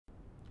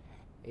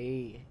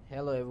Hey,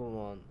 hello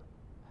everyone.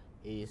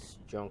 It's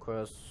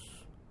Johncross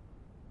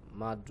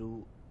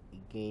Madu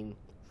again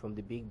from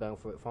the Big Bank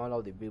for founder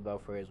of the Big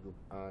Bank Forex Group,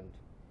 and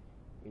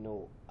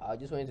I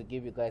just wanted to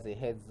give you guys a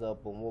heads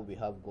up on what we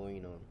have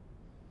going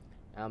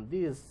on.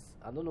 This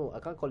I don't know, I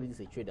can't call it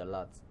this a trade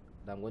alert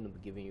that I'm going to be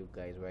giving you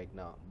guys right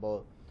now,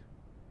 but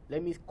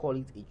let me call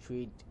it a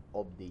trade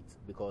update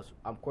because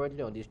I'm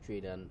currently on this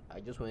trade and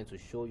I just wanted to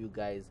show you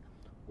guys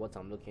what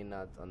I'm looking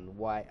at and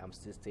why I'm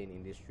still staying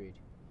in this trade.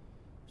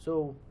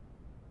 So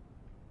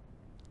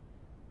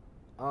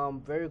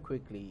very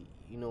quickly,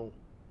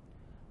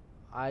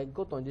 I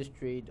got on this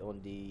trade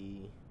on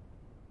the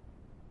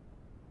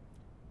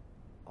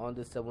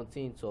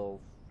 17th of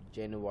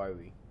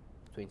January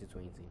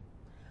 2020,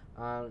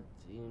 and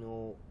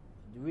the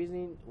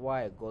reason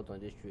why I got on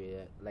this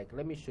trade, like,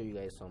 let me show you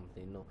guys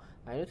something.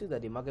 I noticed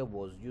that the market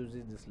was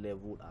using this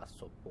level as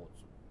support.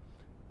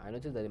 And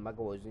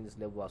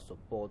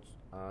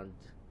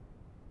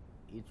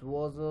it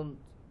wasn't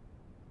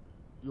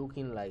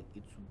looking like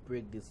it would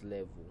break this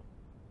level.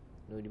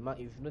 If you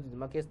notice, the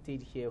market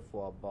stayed here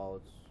for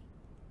about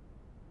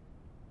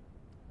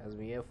has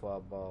been here for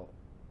about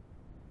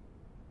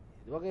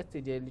the market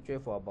stayed here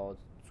literally for about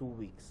 2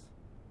 weeks.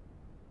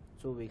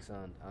 2 weeks,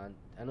 and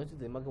I noticed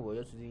the market was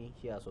just using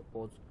here as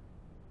support,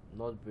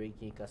 not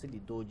breaking. You can see the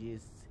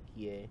dojis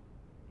here,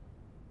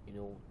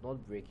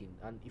 not breaking.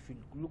 And if you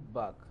look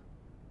back,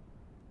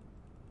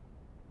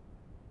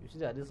 you see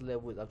that this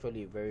level is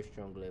actually a very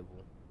strong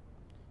level.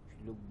 If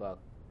you look back,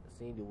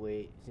 seeing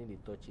the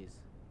touches,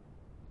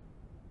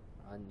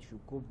 and if you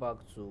go back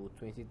to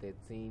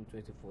 2013,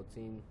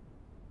 2014,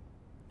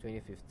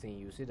 2015,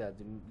 you see that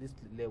this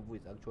level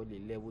is actually a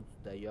level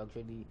that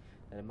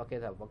the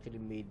market have actually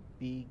made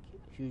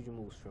huge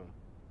moves from.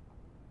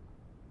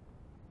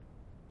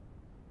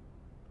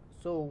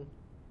 So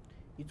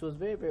it was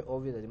very, very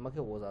obvious that the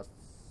market was as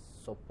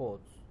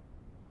support,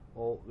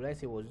 or let's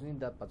say was using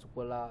that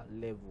particular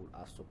level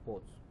as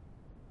support.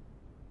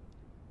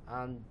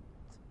 And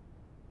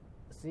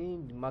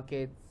seeing the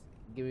market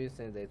giving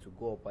sense that to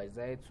go up, I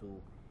decided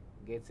to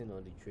get in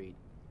on the trade.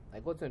 I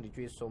got on the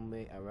trade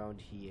somewhere around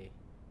here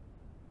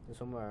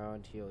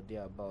or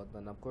thereabout,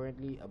 and I'm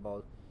currently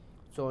about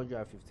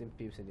 215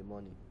 pips in the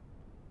money.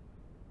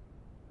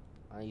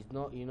 And it's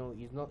not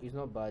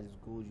bad, it's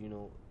good.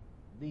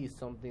 This is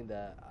something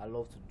that I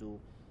love to do.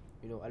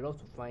 I love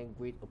to find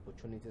great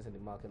opportunities in the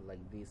market like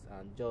this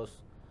and just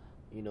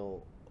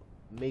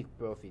make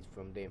profit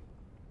from them.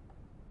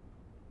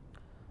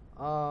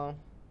 uh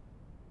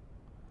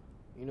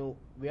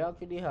we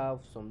actually have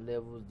some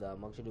levels that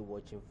I'm actually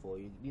watching for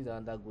you. These are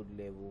under good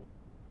level.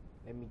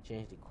 Let me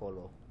change the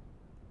color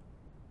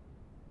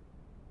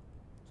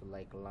to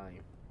like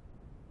lime.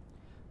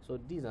 So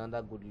these are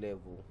under good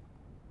level.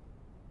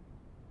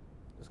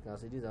 Just can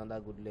see these are under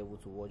good level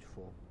to watch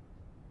for.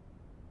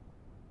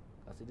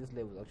 Can see this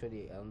level is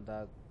actually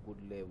under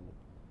good level.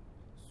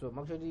 So I'm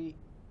actually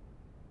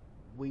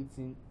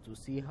waiting to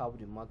see how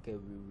the market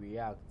will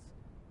react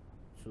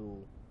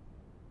to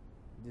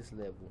this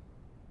level.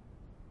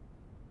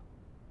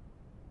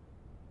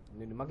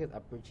 The market is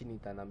approaching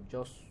it, and I'm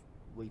just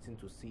waiting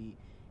to see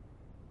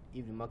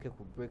if the market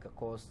could break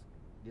across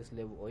this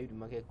level, or if the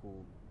market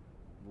will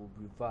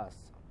reverse.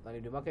 And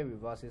if the market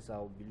reverses,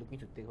 I'll be looking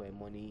to take my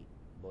money.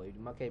 But if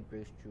the market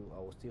breaks through, I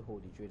will still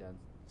hold the trade and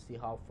see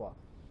how far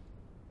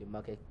the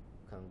market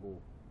can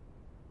go.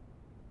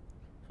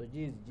 So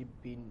this is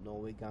GP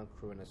Norwegian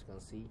krone, as you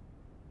can see,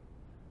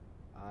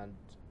 and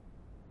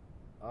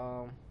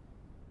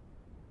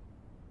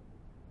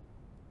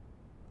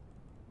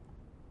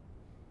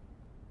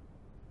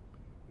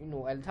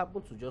I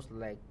happen to just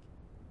like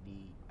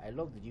I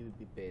love the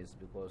GBP pairs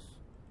because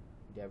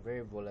they are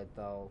very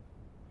volatile,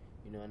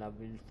 and I've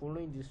been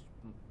following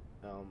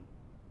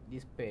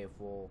this pair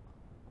for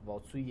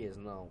about 2 years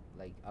now,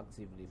 like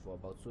actively for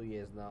about 2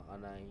 years now,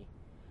 and I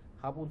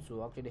happen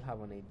to actually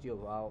have an idea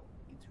of how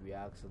it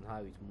reacts and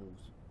how it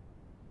moves.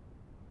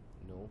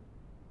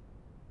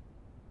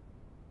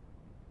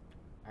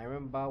 I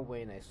remember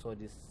when I saw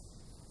this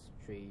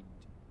trade,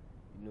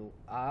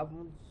 I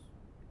haven't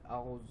I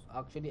was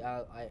actually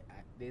I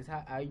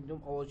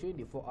was showing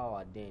the 4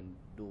 hour then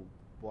though,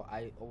 but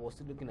I was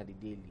still looking at the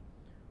daily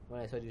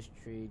when I saw this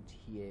trade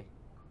here.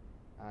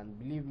 And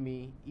believe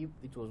me, if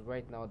it was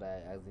right now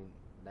that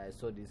I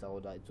saw this, it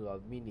would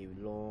have been a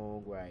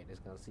long ride. As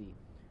you can see,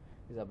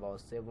 it's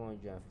about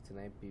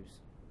 759 pips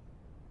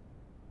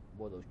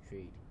worth of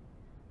trade,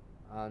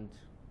 and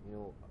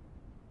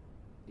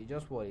it's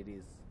just what it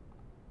is.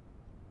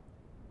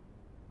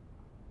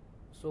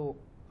 So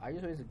I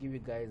just wanted to give you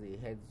guys a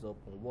heads up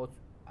on what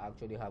I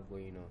actually have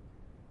going on.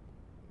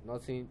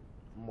 Nothing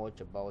much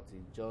about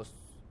it, just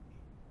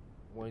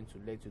wanting to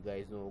let you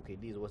guys know, okay,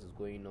 this is what is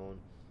going on,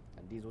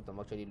 and this is what I'm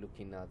actually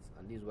looking at,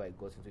 and this is why I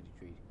got into the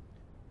trade.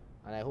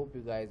 And I hope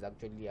you guys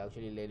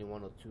actually learning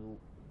one or two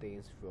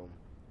things from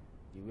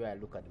the way I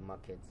look at the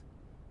market,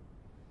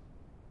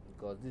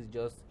 because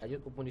I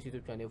just opened this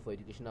YouTube channel for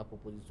educational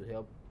purposes to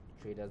help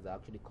traders that are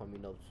actually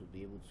coming up to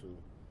be able to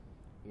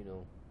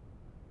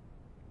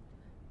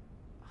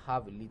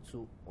have a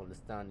little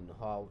understanding of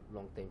how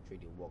long-term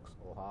trading works,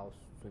 or how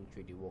swing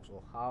trading works,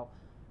 or how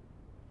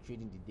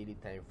trading the daily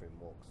time frame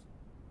works.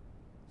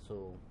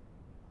 So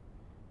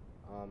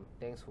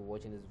thanks for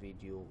watching this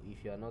video.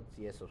 If you are not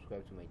yet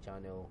subscribed to my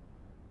channel,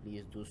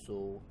 please do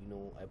so.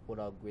 I put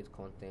out great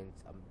content.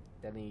 I'm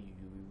telling you,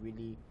 you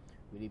will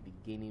really be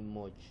gaining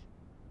much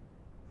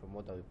from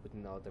what I'll be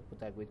putting out. I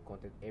put out great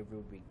content every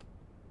week,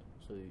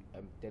 so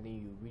I'm telling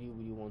you,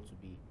 really want to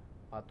be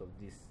part of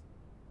this.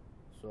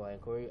 So I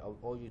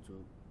urge you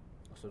to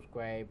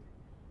subscribe.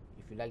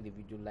 If you like the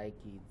video, like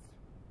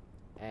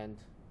it, and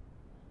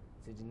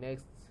till the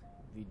next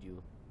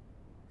video,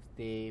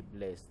 stay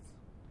blessed.